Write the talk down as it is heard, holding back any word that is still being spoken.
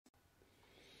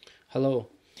Hello.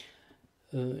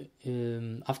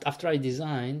 After I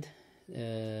designed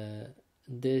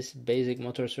this basic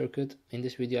motor circuit, in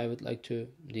this video I would like to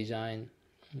design,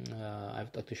 I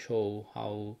would like to show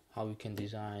how we can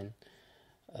design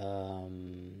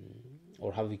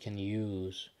or how we can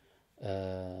use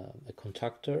a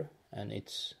contactor and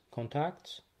its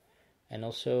contacts, and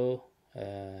also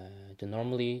the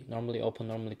normally open,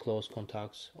 normally closed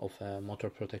contacts of a motor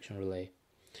protection relay.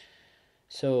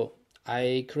 So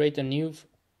I create a new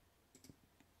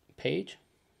page.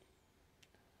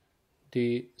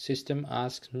 The system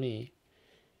asks me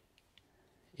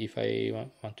if I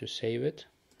want to save it.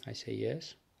 I say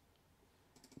yes,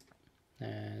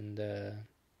 and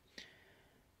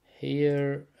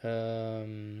here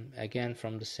again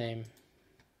from the same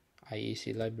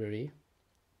IEC library,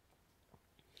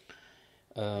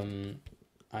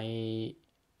 I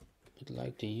would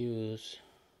like to use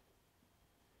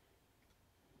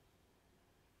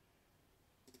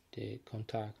the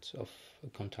contacts of a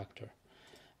contactor.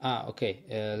 Okay,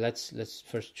 let's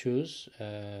first choose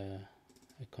a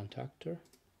contactor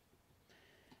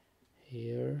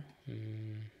here.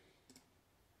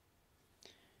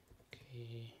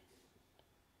 Okay,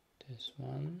 this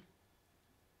one,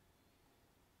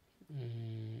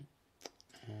 and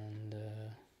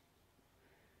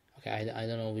okay, I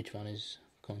don't know which one is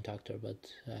contactor, but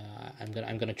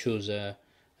I'm gonna choose a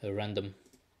random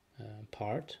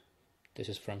part. This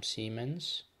is from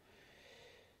Siemens.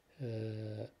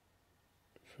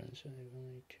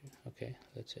 Okay,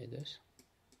 let's say this.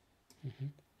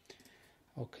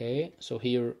 Okay, so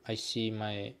here I see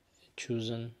my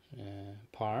chosen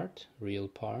part, real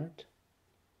part,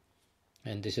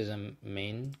 and this is a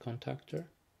main contactor.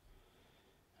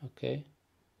 Okay,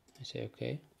 I say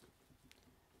okay,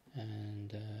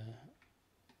 and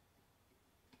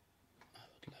I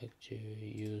would like to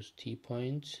use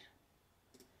T-points.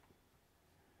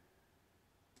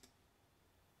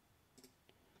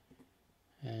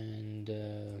 And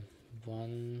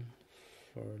one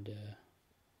for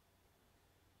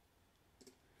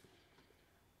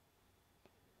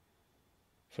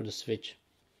the switch.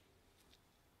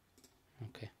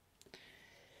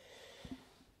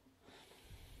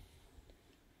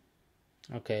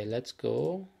 Okay, let's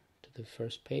go to the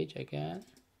first page again.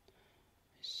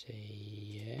 Say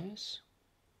yes,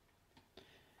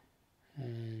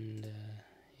 and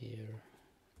here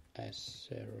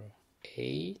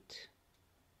S08.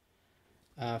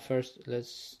 First,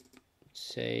 let's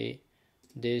say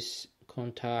this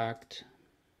contact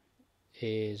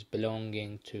is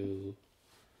belonging to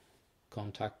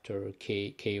contactor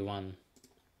K1.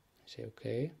 Say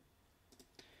okay,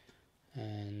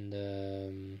 and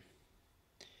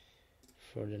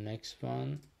for the next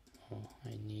one,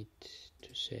 I need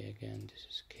to say again this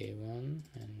is K1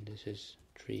 and this is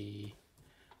 3,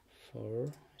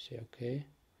 4. Say okay.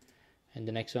 And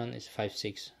the next one is 5,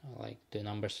 6, like the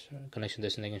numbers, connection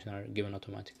destination are given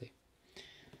automatically.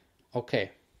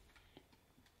 Okay.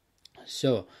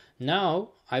 So now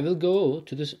I will go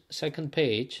to the second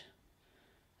page,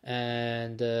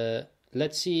 and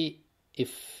let's see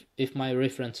if my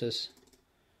references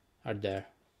are there.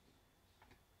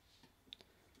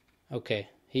 Okay,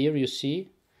 here you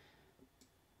see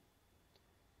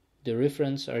the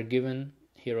reference are given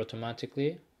here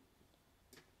automatically.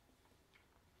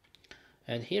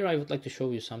 And here I would like to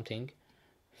show you something.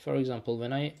 For example,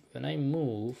 when I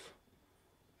move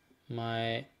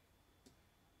my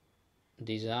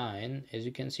design, as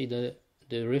you can see, the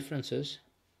references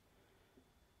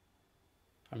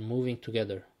are moving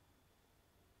together.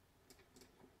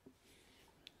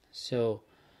 So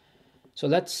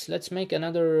let's make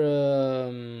another.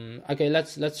 Okay,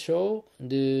 let's show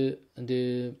the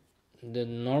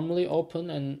normally open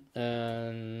and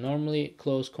normally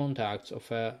closed contacts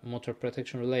of a motor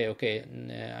protection relay. Okay,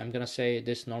 I'm gonna say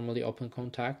this normally open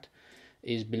contact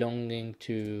is belonging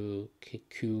to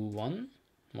Q1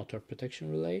 motor protection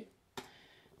relay.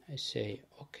 I say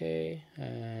okay,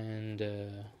 and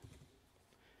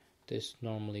this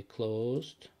normally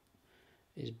closed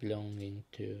is belonging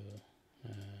to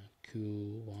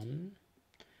Q1.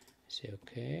 I say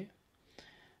okay,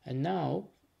 and now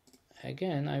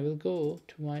again I will go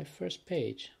to my first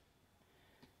page,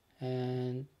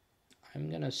 and I'm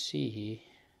gonna see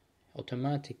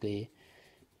automatically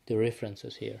the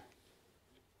references here.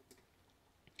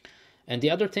 And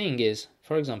the other thing is,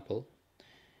 for example,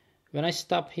 when I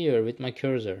stop here with my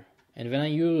cursor, and when I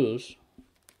use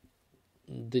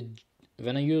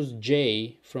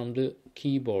J from the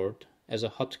keyboard as a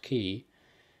hotkey,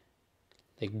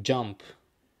 like jump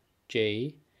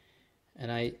J,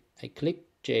 and I click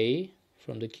J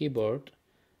from the keyboard,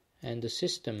 and the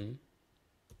system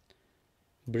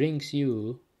brings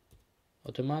you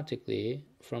automatically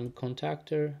from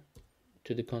contactor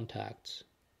to the contacts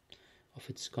of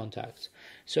its contacts.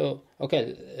 So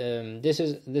okay, this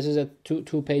is a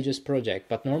two pages project,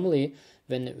 but normally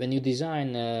when you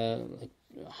design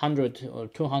 100 or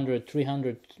 200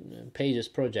 300 pages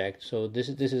project, so this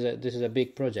is a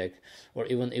big project, or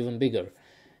even bigger.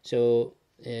 So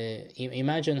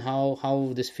imagine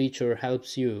how this feature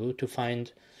helps you to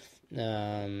find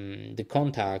the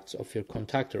contacts of your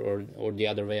contactor, or the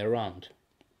other way around.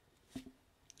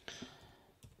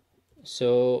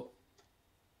 So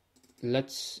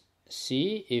let's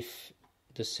see if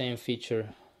the same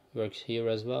feature works here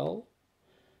as well.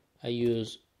 I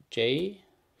use J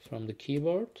from the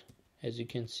keyboard. As you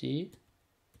can see,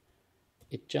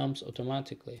 it jumps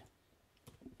automatically.